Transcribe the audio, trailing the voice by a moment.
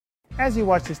As you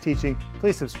watch this teaching,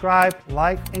 please subscribe,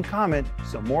 like, and comment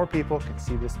so more people can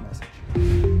see this message.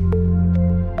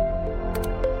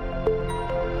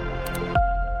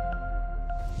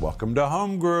 Welcome to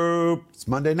Home Group. It's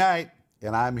Monday night,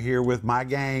 and I'm here with my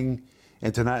gang.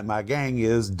 And tonight, my gang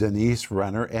is Denise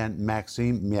Renner and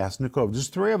Maxime Myasnikov.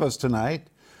 Just three of us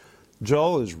tonight.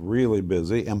 Joel is really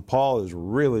busy, and Paul is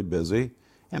really busy.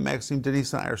 And Maxime,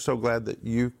 Denise, and I are so glad that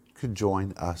you could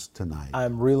join us tonight.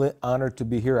 I'm really honored to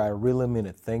be here. I really mean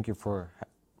it. Thank you for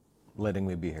letting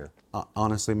me be here.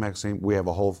 Honestly, Maxime, we have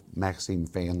a whole Maxime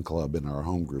fan club in our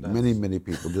home group. Many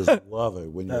people just love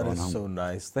it when you're on home. That is so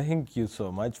nice. Thank you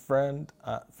so much, friends.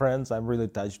 I'm really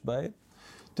touched by it.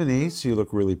 Denise, you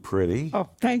look really pretty. Oh,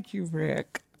 thank you,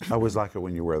 Rick. I always like it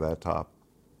when you wear that top.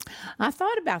 I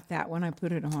thought about that when I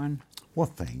put it on. Well,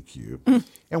 thank you.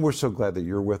 And we're so glad that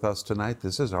you're with us tonight.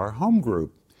 This is our home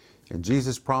group. And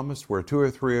Jesus promised, where two or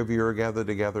three of you are gathered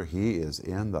together, he is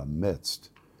in the midst.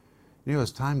 You know,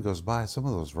 as time goes by, some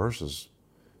of those verses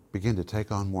begin to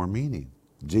take on more meaning.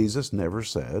 Jesus never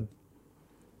said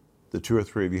the two or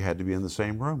three of you had to be in the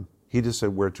same room. He just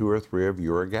said, where two or three of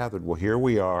you are gathered. Well, here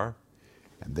we are,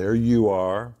 and there you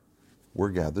are.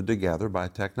 We're gathered together by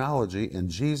technology, and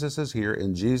Jesus is here,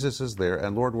 and Jesus is there.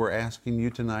 And Lord, we're asking you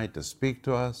tonight to speak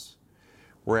to us.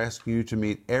 We're asking you to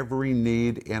meet every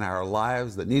need in our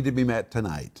lives that need to be met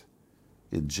tonight.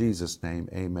 In Jesus' name,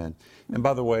 amen. And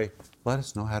by the way, let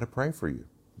us know how to pray for you.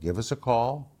 Give us a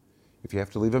call. If you have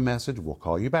to leave a message, we'll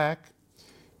call you back.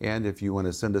 And if you want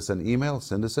to send us an email,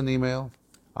 send us an email.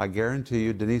 I guarantee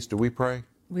you, Denise, do we pray?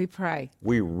 We pray.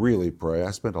 We really pray.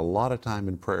 I spent a lot of time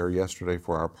in prayer yesterday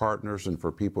for our partners and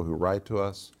for people who write to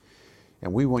us.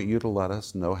 And we want you to let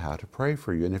us know how to pray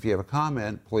for you. And if you have a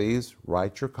comment, please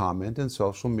write your comment in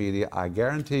social media. I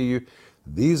guarantee you,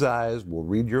 these eyes will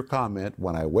read your comment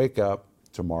when I wake up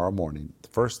tomorrow morning. The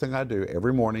first thing I do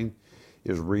every morning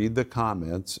is read the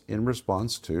comments in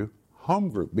response to Home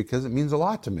Group, because it means a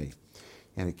lot to me.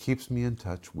 And it keeps me in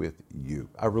touch with you.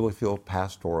 I really feel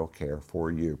pastoral care for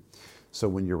you. So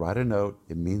when you write a note,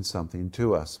 it means something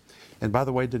to us. And by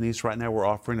the way, Denise, right now we're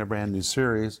offering a brand new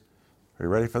series. Are you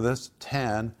ready for this?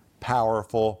 10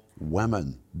 Powerful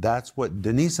Women. That's what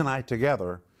Denise and I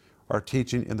together are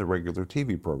teaching in the regular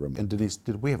TV program. And Denise,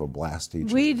 did we have a blast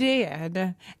teaching? We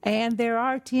did. And there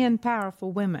are 10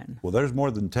 powerful women. Well, there's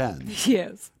more than 10.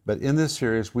 Yes. But in this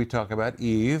series, we talk about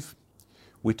Eve.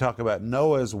 We talk about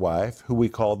Noah's wife, who we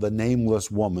call the nameless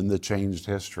woman that changed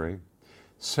history.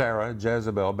 Sarah,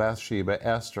 Jezebel, Bathsheba,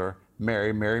 Esther,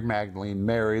 Mary Magdalene,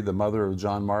 Mary, the mother of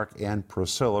John Mark, and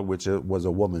Priscilla, which was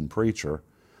a woman preacher.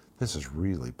 This is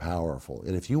really powerful.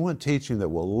 And if you want teaching that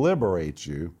will liberate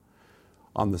you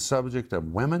on the subject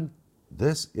of women,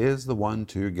 this is the one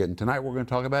to get. And tonight we're going to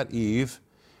talk about Eve.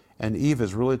 And Eve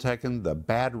has really taken the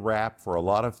bad rap for a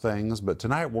lot of things, but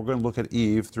tonight we're going to look at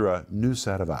Eve through a new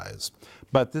set of eyes.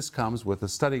 But this comes with a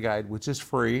study guide, which is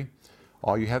free.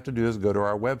 All you have to do is go to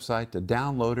our website to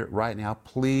download it right now.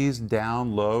 Please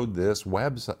download this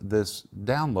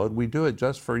download. We do it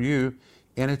just for you,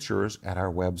 and it's yours at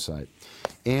our website.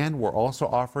 And we're also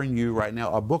offering you right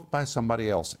now a book by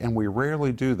somebody else, and we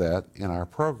rarely do that in our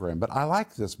program, but I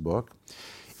like this book.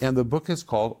 And the book is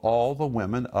called All the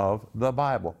Women of the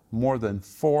Bible. More than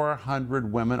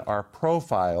 400 women are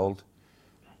profiled.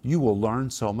 You will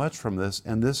learn so much from this,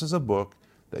 and this is a book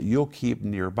that you'll keep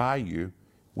nearby you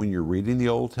when you're reading the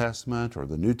Old Testament or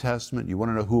the New Testament. You want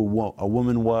to know who a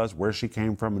woman was, where she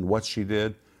came from, and what she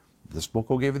did. This book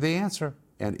will give you the answer,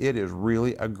 and it is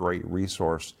really a great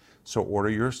resource. So order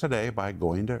yours today by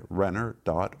going to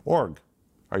Renner.org.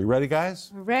 Are you ready,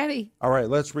 guys? We're ready. All right,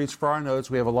 let's reach for our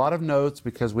notes. We have a lot of notes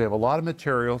because we have a lot of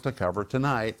material to cover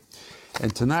tonight.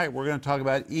 And tonight we're going to talk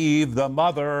about Eve, the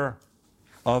mother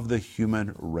of the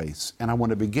human race. And I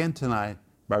want to begin tonight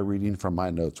by reading from my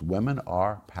notes. Women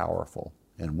are powerful,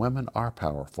 and women are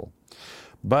powerful.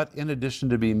 But in addition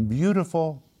to being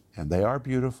beautiful, and they are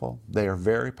beautiful, they are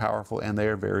very powerful, and they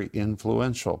are very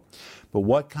influential. But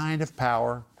what kind of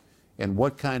power and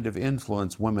what kind of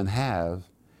influence women have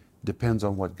depends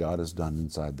on what God has done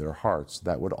inside their hearts.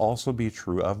 That would also be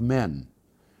true of men.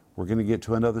 We're going to get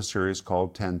to another series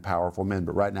called 10 Powerful Men,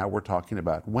 but right now we're talking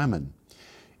about women.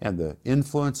 And the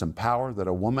influence and power that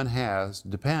a woman has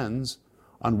depends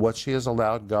on what she has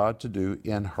allowed God to do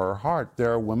in her heart.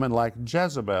 There are women like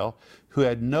Jezebel who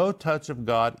had no touch of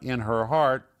God in her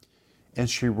heart, and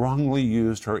she wrongly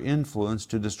used her influence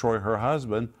to destroy her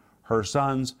husband, her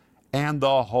sons, and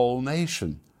the whole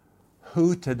nation.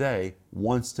 Who today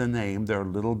wants to name their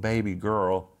little baby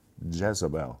girl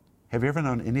Jezebel? Have you ever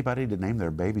known anybody to name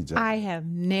their baby Jezebel? I have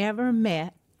never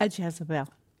met a Jezebel.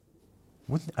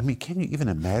 I mean, can you even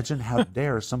imagine how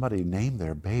dare somebody name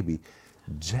their baby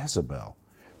Jezebel?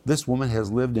 This woman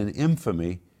has lived in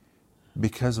infamy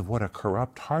because of what a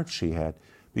corrupt heart she had.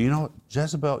 But you know what?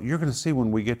 Jezebel, you're going to see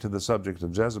when we get to the subject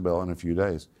of Jezebel in a few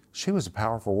days, she was a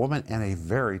powerful woman and a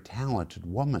very talented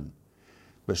woman,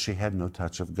 but she had no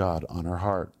touch of God on her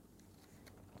heart.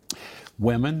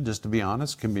 Women, just to be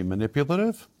honest, can be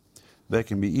manipulative. They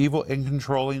can be evil and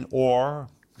controlling, or,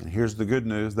 and here's the good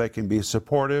news, they can be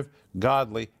supportive,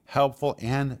 godly, helpful,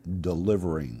 and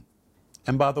delivering.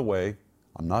 And by the way,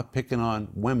 I'm not picking on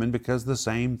women because the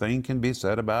same thing can be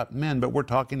said about men, but we're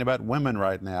talking about women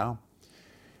right now.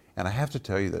 And I have to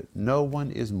tell you that no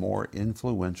one is more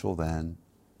influential than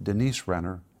Denise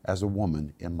Renner as a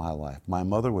woman in my life. My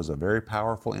mother was a very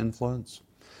powerful influence.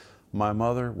 My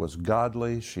mother was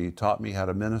godly. She taught me how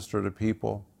to minister to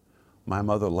people. My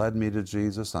mother led me to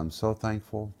Jesus. I'm so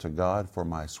thankful to God for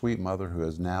my sweet mother who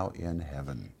is now in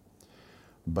heaven.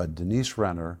 But Denise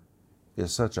Renner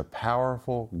is such a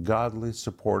powerful, godly,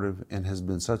 supportive, and has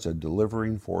been such a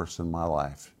delivering force in my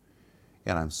life.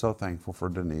 And I'm so thankful for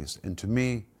Denise. And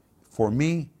for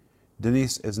me,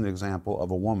 Denise is an example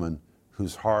of a woman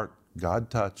whose heart God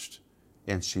touched,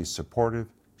 and she's supportive,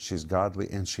 she's godly,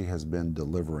 and she has been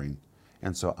delivering.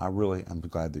 And so I really am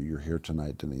glad that you're here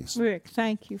tonight, Denise. Rick,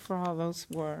 thank you for all those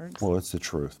words. Well, it's the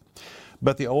truth.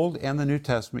 But the Old and the New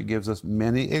Testament gives us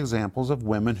many examples of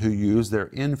women who use their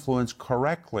influence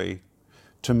correctly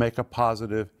to make a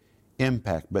positive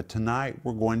impact. But tonight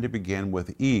we're going to begin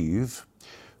with Eve,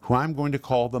 who I'm going to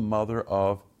call the mother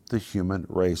of the human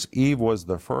race. Eve was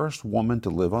the first woman to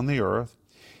live on the earth.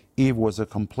 Eve was a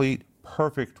complete,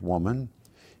 perfect woman.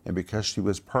 And because she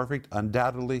was perfect,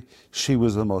 undoubtedly, she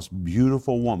was the most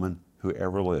beautiful woman who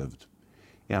ever lived.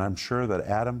 And I'm sure that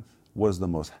Adam was the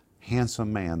most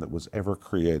handsome man that was ever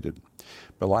created.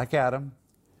 But like Adam,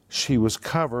 she was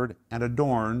covered and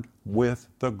adorned with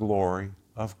the glory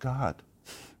of God.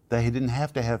 They didn't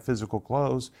have to have physical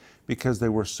clothes because they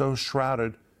were so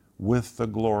shrouded with the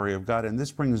glory of God. And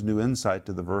this brings new insight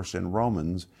to the verse in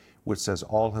Romans, which says,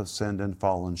 all have sinned and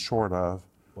fallen short of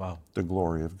the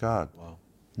glory of God. Wow.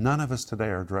 None of us today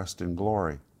are dressed in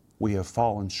glory. We have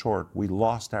fallen short. We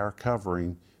lost our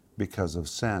covering because of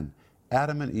sin.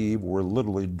 Adam and Eve were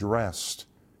literally dressed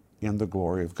in the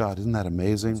glory of God. Isn't that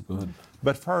amazing? That's good.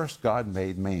 But first, God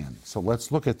made man. So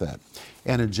let's look at that.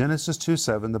 And in Genesis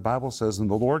 2:7, the Bible says, and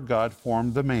the Lord God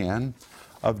formed the man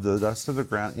of the dust of the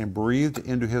ground and breathed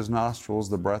into his nostrils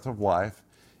the breath of life,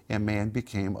 and man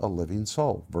became a living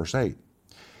soul. Verse 8.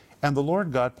 And the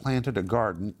Lord God planted a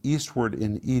garden eastward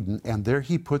in Eden, and there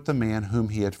he put the man whom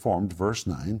he had formed. Verse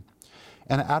 9.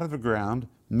 And out of the ground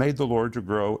made the Lord to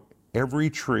grow every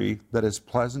tree that is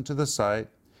pleasant to the sight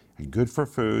and good for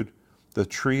food, the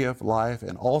tree of life,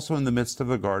 and also in the midst of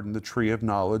the garden, the tree of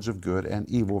knowledge of good and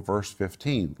evil. Verse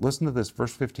 15. Listen to this.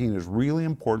 Verse 15 is really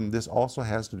important. This also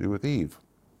has to do with Eve.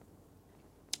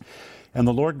 And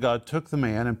the Lord God took the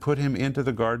man and put him into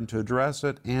the garden to dress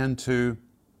it and to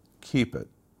keep it.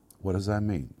 What does that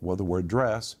mean? Well, the word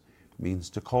dress means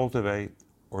to cultivate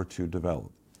or to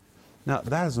develop. Now,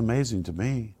 that is amazing to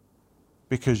me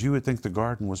because you would think the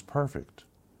garden was perfect.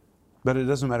 But it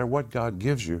doesn't matter what God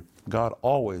gives you, God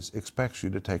always expects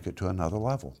you to take it to another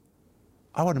level.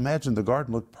 I would imagine the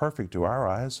garden looked perfect to our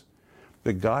eyes,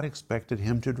 but God expected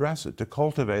him to dress it, to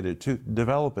cultivate it, to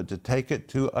develop it, to take it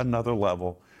to another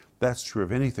level. That's true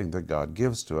of anything that God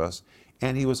gives to us.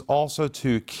 And he was also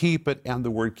to keep it, and the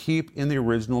word keep in the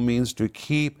original means to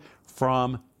keep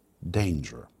from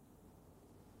danger.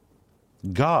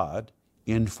 God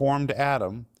informed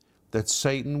Adam that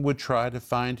Satan would try to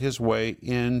find his way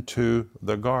into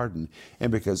the garden.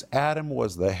 And because Adam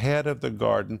was the head of the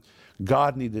garden,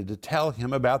 God needed to tell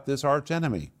him about this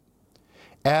archenemy.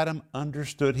 Adam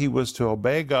understood he was to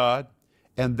obey God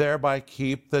and thereby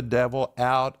keep the devil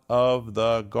out of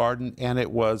the garden, and it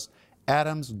was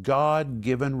Adam's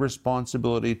God-given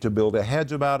responsibility to build a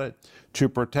hedge about it, to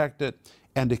protect it,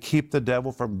 and to keep the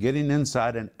devil from getting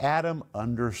inside. And Adam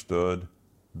understood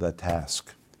the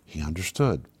task. He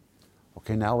understood.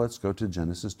 Okay, now let's go to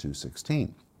Genesis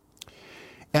 2:16.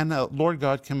 And the Lord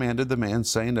God commanded the man,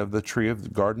 saying, of the tree of the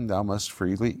garden thou must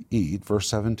freely eat. Verse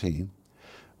 17.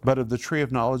 But of the tree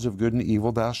of knowledge of good and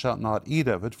evil thou shalt not eat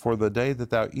of it, for the day that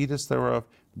thou eatest thereof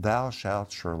thou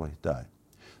shalt surely die.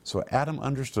 So Adam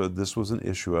understood this was an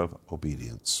issue of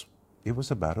obedience. It was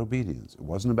about obedience. It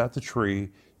wasn't about the tree.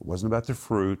 It wasn't about the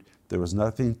fruit. There was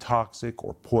nothing toxic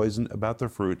or poison about the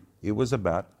fruit. It was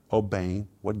about obeying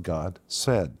what God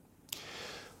said.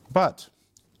 But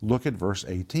look at verse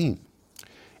 18.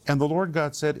 And the Lord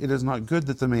God said, it is not good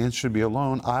that the man should be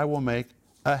alone. I will make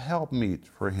a helpmeet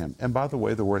for him. And by the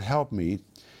way, the word helpmeet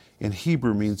in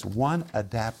Hebrew means one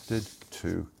adapted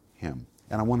to him.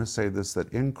 And I want to say this,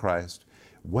 that in Christ,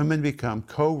 women become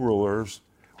co-rulers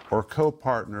or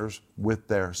co-partners with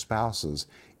their spouses.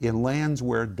 In lands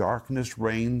where darkness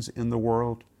reigns in the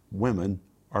world, women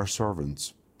are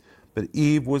servants. But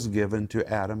Eve was given to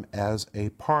Adam as a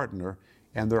partner,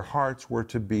 and their hearts were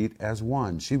to beat as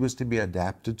one. She was to be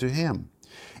adapted to him.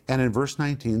 And in verse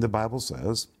 19, the Bible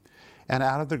says, "And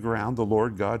out of the ground the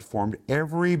Lord God formed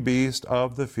every beast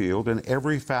of the field and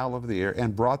every fowl of the air,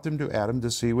 and brought them to Adam to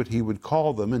see what he would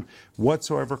call them. And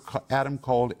whatsoever Adam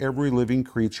called every living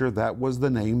creature, that was the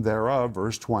name thereof."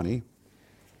 Verse 20.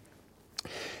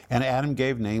 "And Adam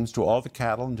gave names to all the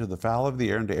cattle and to the fowl of the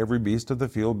air and to every beast of the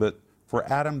field. But for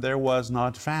Adam there was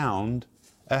not found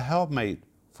a helpmate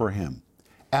for him."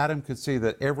 Adam could see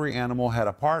that every animal had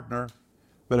a partner,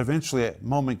 but eventually a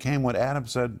moment came when Adam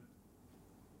said,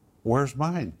 "Where's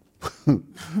mine?"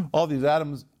 All these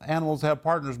animals have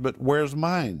partners, but where's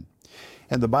mine?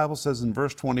 And the Bible says in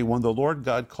verse 21, "The Lord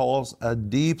God caused a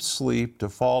deep sleep to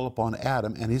fall upon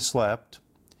Adam, and he slept.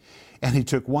 And he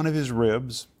took one of his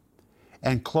ribs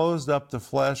and closed up the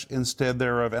flesh instead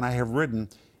thereof. And I have written,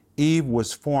 Eve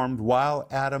was formed while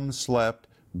Adam slept.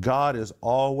 God is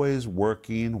always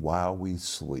working while we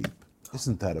sleep."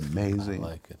 Isn't that amazing? I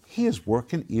like it. He is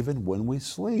working even when we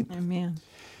sleep. Amen.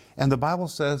 And the Bible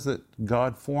says that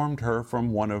God formed her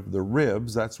from one of the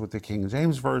ribs. That's what the King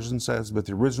James Version says, but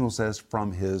the original says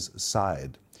from his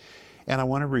side. And I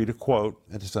want to read a quote.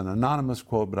 It's an anonymous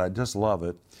quote, but I just love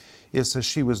it. It says,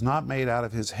 "She was not made out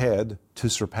of his head to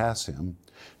surpass him,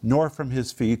 nor from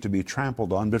his feet to be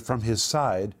trampled on, but from his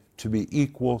side to be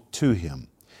equal to him,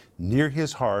 near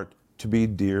his heart to be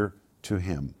dear to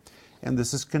him." And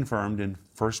this is confirmed in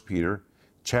 1 Peter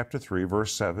chapter 3,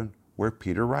 verse 7, where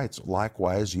Peter writes,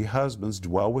 "Likewise, ye husbands,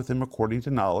 dwell with him according to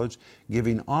knowledge,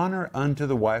 giving honor unto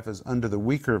the wife as unto the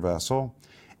weaker vessel,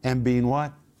 and being"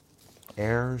 what?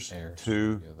 Heirs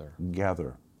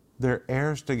together. They're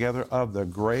heirs together of the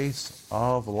grace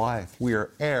of life. We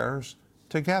are heirs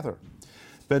together.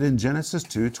 But in Genesis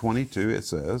 2:22 it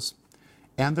says,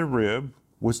 "And the rib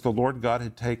which the Lord God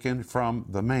had taken from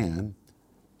the man,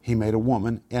 he made a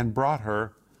woman and brought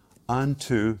her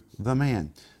unto the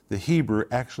man." The Hebrew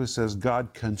actually says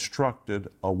God constructed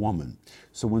a woman.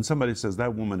 So when somebody says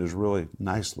that woman is really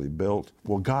nicely built,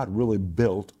 well, God really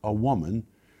built a woman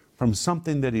from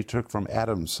something that he took from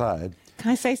Adam's side. Can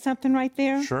I say something right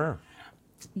there? Sure.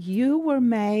 You were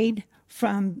made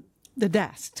from the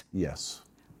dust, Yes.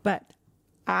 but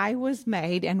I was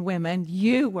made, and women,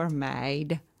 you were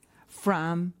made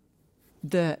from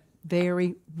the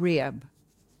very rib.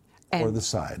 Or the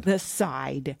side. The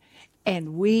side.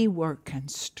 And we were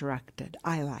constructed.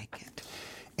 I like it.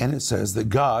 And it says that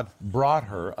God brought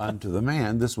her unto the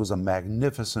man. This was a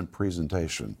magnificent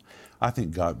presentation. I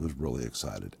think God was really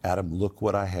excited. Adam, look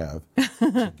what I have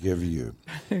to give you.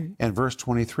 And verse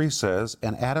 23 says,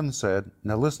 "And Adam said,"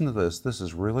 now listen to this. This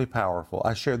is really powerful.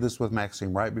 I shared this with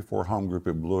Maxime right before home group.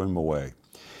 It blew him away.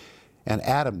 "And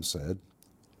Adam said,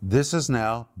 This is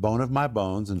now bone of my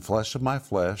bones and flesh of my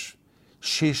flesh.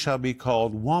 She shall be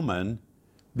called woman,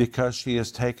 because she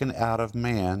is taken out of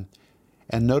man."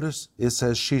 And notice it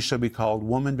says she shall be called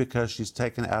woman because she's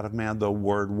taken out of man. The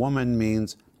word woman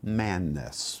means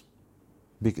manness.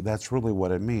 That's really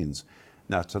what it means.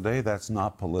 Now today that's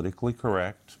not politically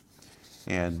correct,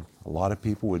 and a lot of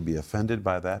people would be offended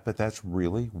by that, but that's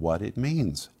really what it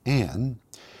means. And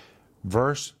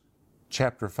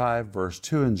chapter 5, verse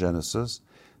 2 in Genesis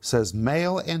says,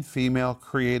 "Male and female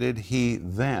created he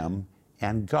them,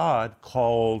 and God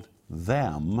called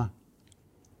them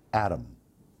Adam."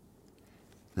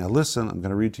 Now listen, I'm going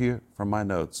to read to you from my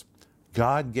notes.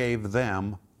 God gave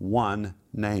them one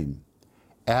name.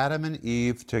 Adam and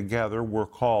Eve together were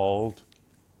called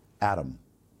Adam.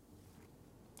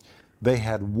 They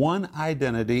had one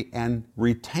identity and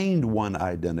retained one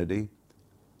identity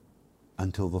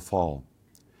until the fall.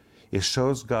 It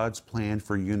shows God's plan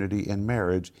for unity in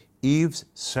marriage. Eve's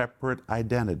separate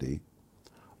identity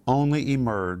only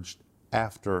emerged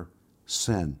after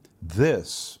sin.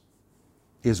 This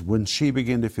is when she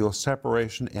began to feel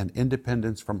separation and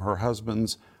independence from her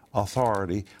husband's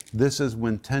authority. This is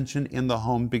when tension in the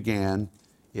home began.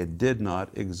 It did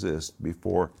not exist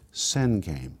before sin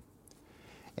came.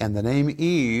 And the name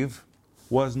Eve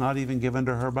was not even given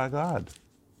to her by God.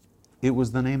 It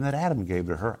was the name that Adam gave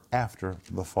to her after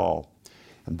the fall.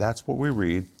 And that's what we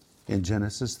read in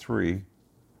Genesis 3,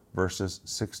 verses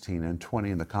 16 and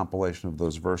 20. And the compilation of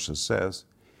those verses says,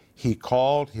 "He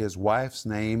called his wife's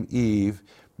name Eve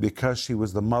because she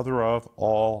was the mother of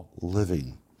all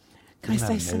living." Can I Isn't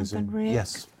say that amazing? something, Rick?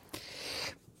 Yes.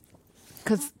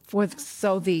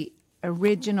 So the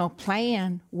original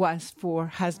plan was for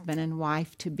husband and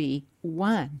wife to be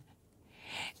one.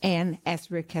 And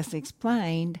as Rick has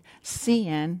explained,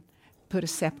 sin put a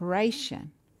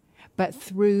separation. But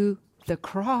through the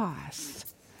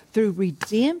cross, through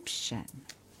redemption,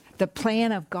 the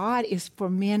plan of God is for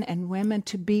men and women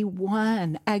to be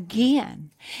one again.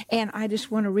 And I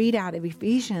just want to read out of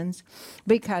Ephesians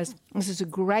because this is a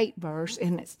great verse,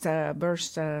 and it's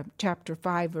chapter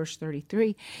 5, verse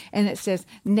 33. And it says,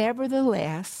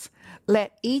 "Nevertheless,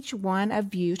 let each one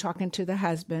of you," talking to the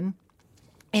husband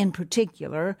in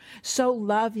particular, "so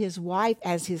love his wife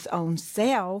as his own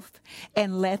self,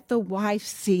 and let the wife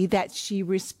see that she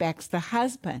respects the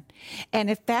husband."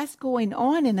 And if that's going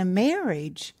on in a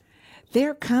marriage,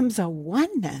 there comes a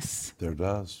oneness There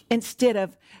does. instead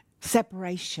of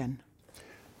separation.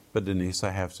 But Denise,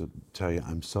 I have to tell you,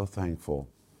 I'm so thankful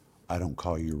I don't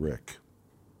call you Rick.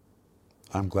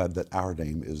 I'm glad that our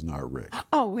name is not Rick.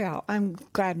 Oh, well, I'm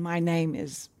glad my name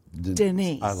is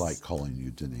Denise. I like calling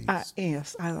you Denise.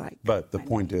 Yes, I like. But the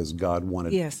point is, God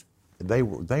wanted. Yes. They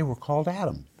were called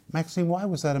Adam. Maxine, why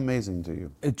was that amazing to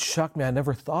you? It shocked me. I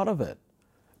never thought of it.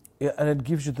 And it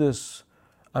gives you this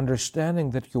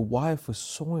understanding that your wife is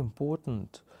so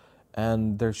important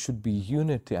and there should be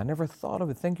unity. I never thought of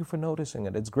it. Thank you for noticing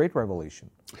it. It's great revelation.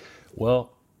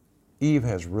 Well, Eve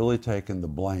has really taken the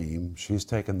blame. She's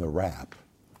taken the rap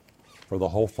for the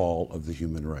whole fall of the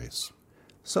human race.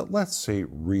 So let's see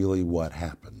really what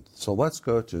happened. So let's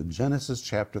go to Genesis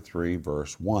chapter 3,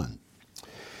 verse 1.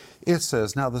 It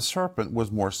says, "Now the serpent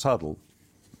was more subtle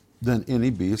than any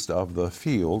beast of the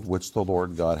field which the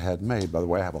Lord God had made." By the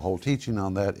way, I have a whole teaching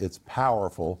on that. It's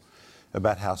powerful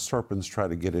about how serpents try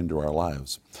to get into our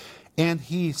lives. "And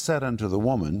he said unto the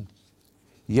woman,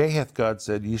 Yea, hath God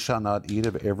said, Ye shall not eat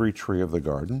of every tree of the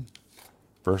garden."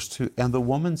 Verse 2, "And the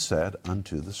woman said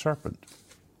unto the serpent,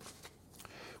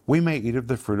 We may eat of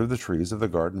the fruit of the trees of the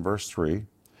garden," verse 3,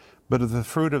 "but of the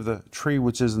fruit of the tree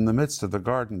which is in the midst of the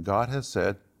garden, God has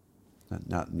said,"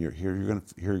 now you're going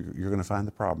to find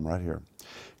the problem right here.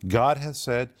 "God hath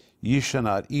said, Ye shall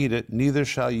not eat it, neither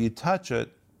shall ye touch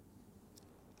it,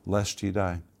 lest ye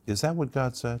die." Is that what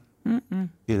God said? Mm-mm.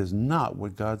 It is not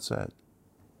what God said.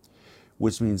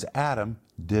 Which means Adam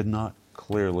did not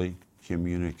clearly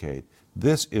communicate.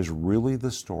 This is really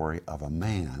the story of a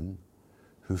man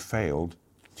who failed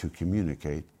to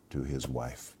communicate to his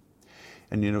wife.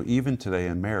 And you know, even today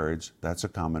in marriage, that's a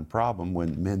common problem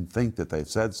when men think that they've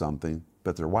said something,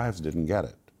 but their wives didn't get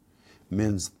it.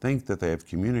 Men think that they have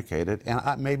communicated,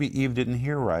 and maybe Eve didn't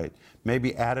hear right.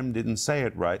 Maybe Adam didn't say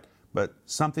it right, but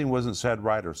something wasn't said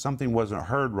right or something wasn't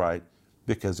heard right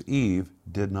because Eve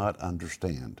did not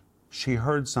understand. She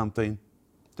heard something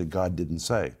that God didn't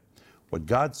say. What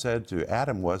God said to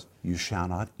Adam was, "You shall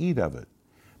not eat of it."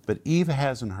 But Eve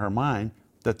has in her mind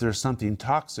that there's something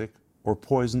toxic or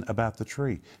poison about the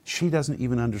tree. She doesn't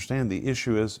even understand the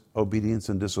issue is obedience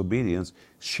and disobedience.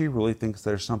 She really thinks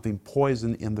there's something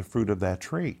poison in the fruit of that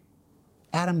tree.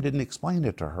 Adam didn't explain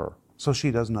it to her, so she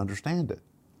doesn't understand it.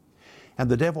 And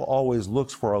the devil always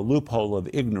looks for a loophole of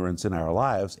ignorance in our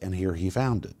lives, and here he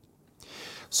found it.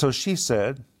 So she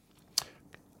said,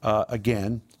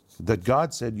 again, that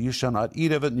God said, "You shall not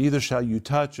eat of it, neither shall you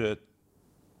touch it,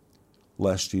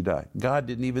 lest you die." God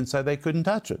didn't even say they couldn't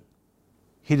touch it.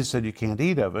 He just said you can't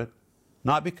eat of it,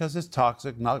 not because it's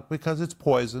toxic, not because it's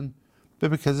poison, but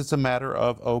because it's a matter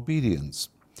of obedience.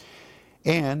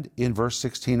 And in verse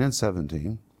 16 and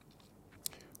 17,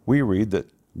 we read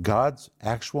that God's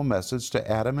actual message to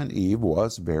Adam and Eve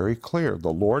was very clear.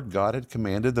 The Lord God had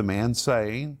commanded the man,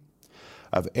 saying,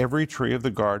 "Of every tree of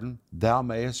the garden thou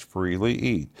mayest freely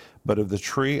eat, but of the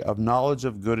tree of knowledge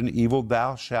of good and evil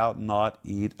thou shalt not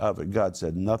eat of it." God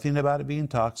said nothing about it being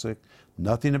toxic,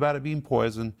 nothing about it being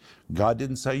poison. God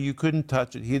didn't say you couldn't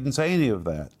touch it. He didn't say any of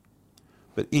that.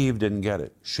 But Eve didn't get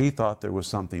it. She thought there was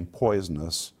something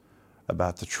poisonous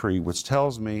about the tree, which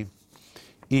tells me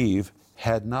Eve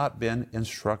had not been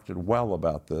instructed well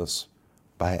about this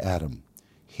by Adam.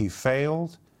 He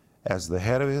failed as the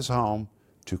head of his home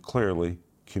to clearly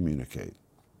communicate.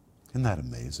 Isn't that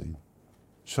amazing?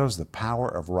 Shows the power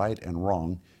of right and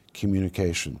wrong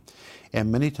communication.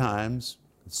 And many times,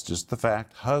 it's just the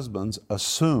fact, husbands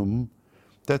assume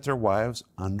that their wives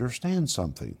understand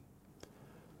something.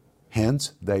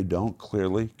 Hence, they don't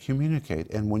clearly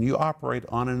communicate. And when you operate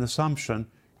on an assumption,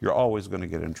 you're always going to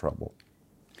get in trouble.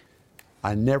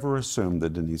 I never assume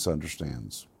that Denise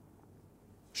understands.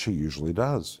 She usually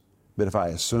does. But if I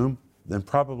assume, then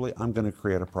probably I'm going to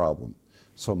create a problem.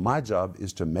 So my job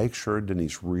is to make sure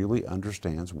Denise really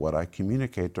understands what I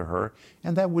communicate to her.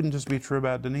 And that wouldn't just be true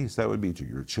about Denise. That would be to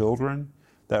your children.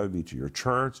 That would be to your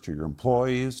church, to your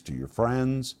employees, to your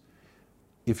friends.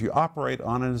 If you operate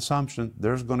on an assumption,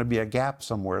 there's going to be a gap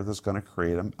somewhere that's going to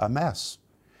create a mess.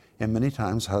 And many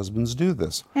times husbands do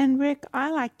this. And Rick,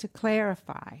 I like to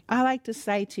clarify. I like to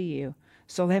say to you,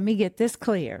 so let me get this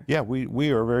clear. Yeah,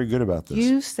 we are very good about this.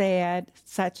 You said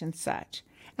such and such.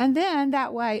 And then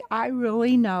that way I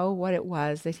really know what it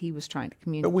was that he was trying to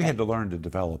communicate. But we had to learn to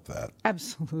develop that.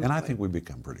 Absolutely. And I think we've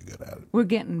become pretty good at it. We're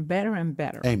getting better and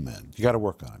better. Amen. You got to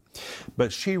work on it.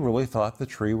 But she really thought the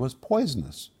tree was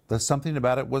poisonous, that something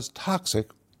about it was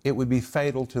toxic. It would be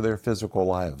fatal to their physical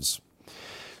lives.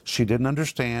 She didn't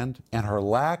understand, and her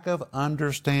lack of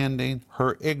understanding,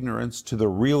 her ignorance to the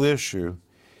real issue,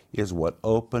 is what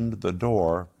opened the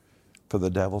door for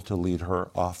the devil to lead her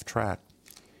off track.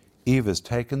 Eve has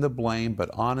taken the blame, but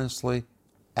honestly,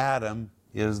 Adam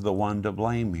is the one to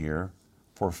blame here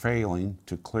for failing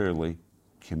to clearly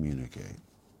communicate.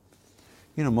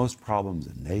 You know, most problems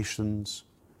in nations,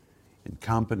 in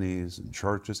companies, in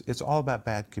churches, it's all about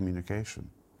bad communication.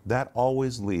 That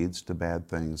always leads to bad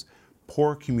things.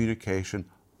 Poor communication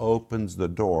opens the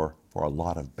door for a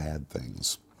lot of bad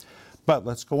things. But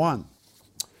let's go on.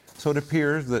 So it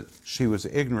appears that she was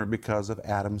ignorant because of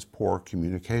Adam's poor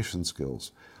communication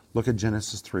skills. Look at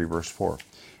Genesis 3, verse 4.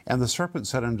 And the serpent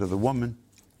said unto the woman,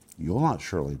 You'll not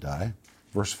surely die.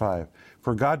 Verse 5.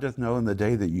 For God doth know in the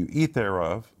day that you eat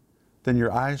thereof, then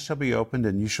your eyes shall be opened,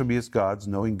 and you shall be as gods,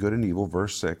 knowing good and evil.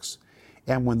 Verse 6.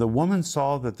 And when the woman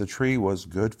saw that the tree was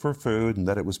good for food, and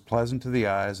that it was pleasant to the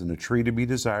eyes, and a tree to be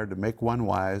desired to make one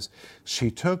wise,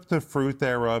 she took the fruit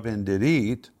thereof and did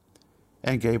eat,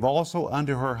 and gave also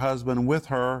unto her husband with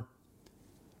her,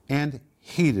 and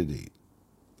he did eat.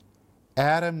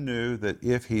 Adam knew that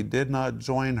if he did not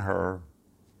join her,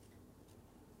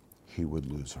 he would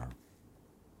lose her.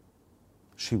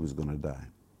 She was going to die,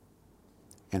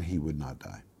 and he would not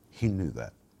die. He knew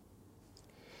that.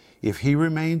 If he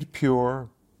remained pure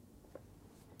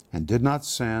and did not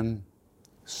sin,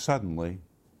 suddenly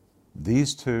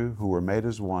these two who were made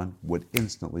as one would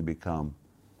instantly become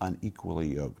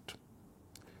unequally yoked.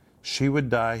 She would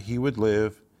die, he would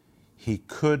live. He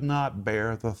could not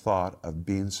bear the thought of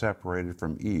being separated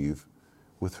from Eve,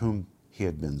 with whom he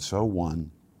had been so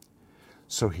one.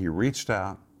 So he reached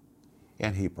out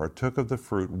and he partook of the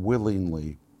fruit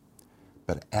willingly,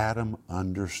 but Adam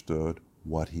understood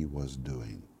what he was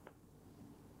doing.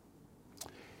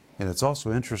 And it's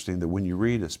also interesting that when you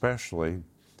read especially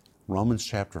Romans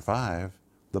chapter 5,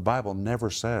 the Bible never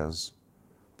says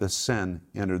that sin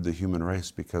entered the human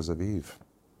race because of Eve.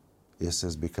 It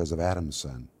says because of Adam's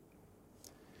sin.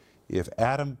 If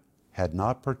Adam had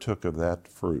not partook of that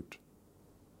fruit,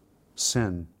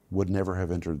 sin would never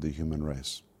have entered the human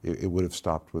race. It would have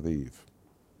stopped with Eve.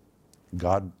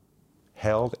 God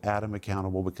held Adam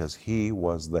accountable because he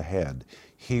was the head.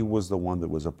 He was the one that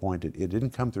was appointed. It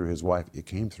didn't come through his wife, it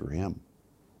came through him.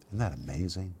 Isn't that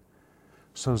amazing?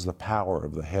 So is the power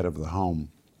of the head of the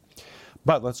home.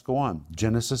 But let's go on.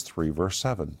 Genesis 3, verse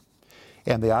 7.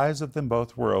 And the eyes of them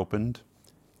both were opened,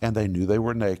 and they knew they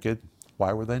were naked.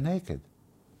 Why were they naked?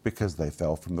 Because they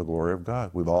fell from the glory of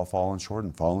God. We've all fallen short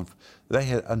and fallen. They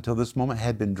had, until this moment,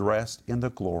 had been dressed in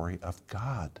the glory of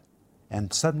God.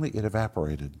 And suddenly it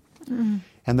evaporated.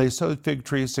 And they sewed fig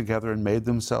trees together and made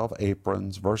themselves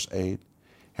aprons. Verse 8.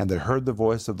 And they heard the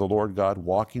voice of the Lord God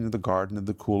walking in the garden in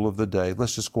the cool of the day.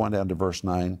 Let's just go on down to verse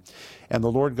 9. And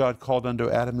the Lord God called unto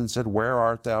Adam and said, Where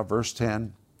art thou? Verse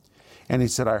 10. And he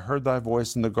said, I heard thy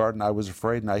voice in the garden. I was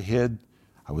afraid and I hid.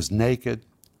 I was naked.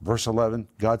 Verse 11,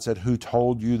 God said, Who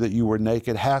told you that you were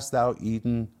naked? Hast thou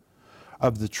eaten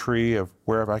of the tree of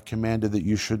whereof I commanded that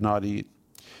you should not eat?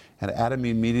 And Adam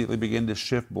immediately began to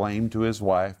shift blame to his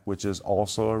wife, which is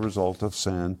also a result of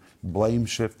sin. Blame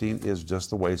shifting is just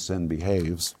the way sin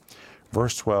behaves.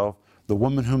 Verse 12, the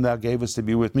woman whom thou gavest to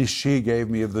be with me, she gave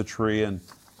me of the tree, and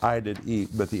I did eat.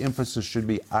 But the emphasis should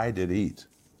be, I did eat.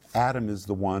 Adam is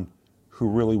the one who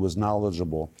really was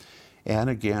knowledgeable. And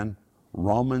again,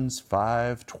 Romans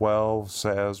 5:12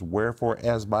 says, Wherefore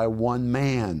as by one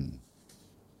man,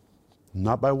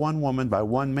 not by one woman, by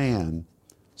one man,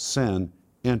 sin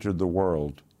entered the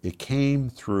world. It came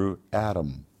through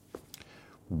Adam.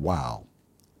 Wow.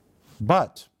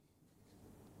 But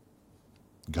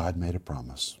God made a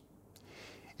promise.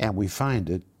 And we find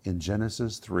it in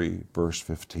Genesis 3, verse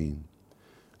 15.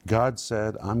 God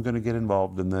said, I'm going to get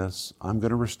involved in this. I'm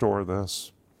going to restore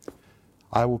this.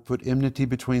 I will put enmity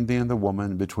between thee and the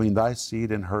woman, between thy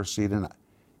seed and her seed, and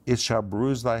it shall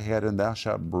bruise thy head, and thou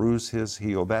shalt bruise his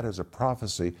heel. That is a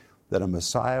prophecy that a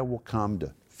Messiah will come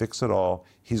to fix it all.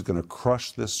 He's going to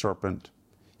crush this serpent.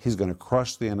 He's going to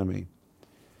crush the enemy.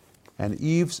 And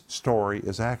Eve's story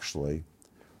is actually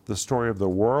the story of the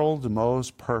world's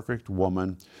most perfect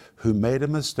woman who made a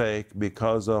mistake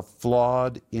because of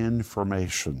flawed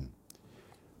information.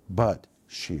 But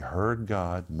she heard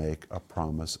God make a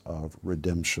promise of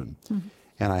redemption. Mm-hmm.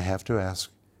 And I have to ask,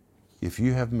 if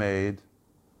you have made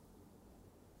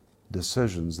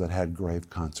decisions that had grave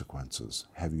consequences,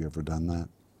 have you ever done that?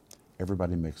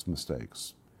 Everybody makes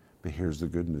mistakes. But here's the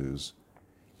good news.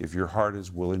 If your heart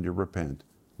is willing to repent,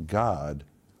 God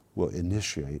will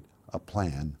initiate a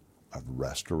plan of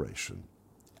restoration.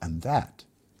 And that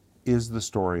is the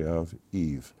story of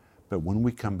Eve. But when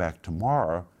we come back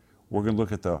tomorrow, we're going to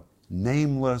look at the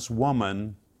nameless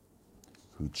woman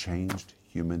who changed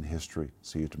human history.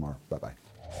 See you tomorrow. Bye-bye.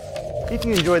 If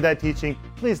you enjoyed that teaching,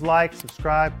 please like,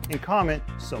 subscribe, and comment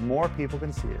so more people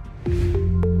can see it.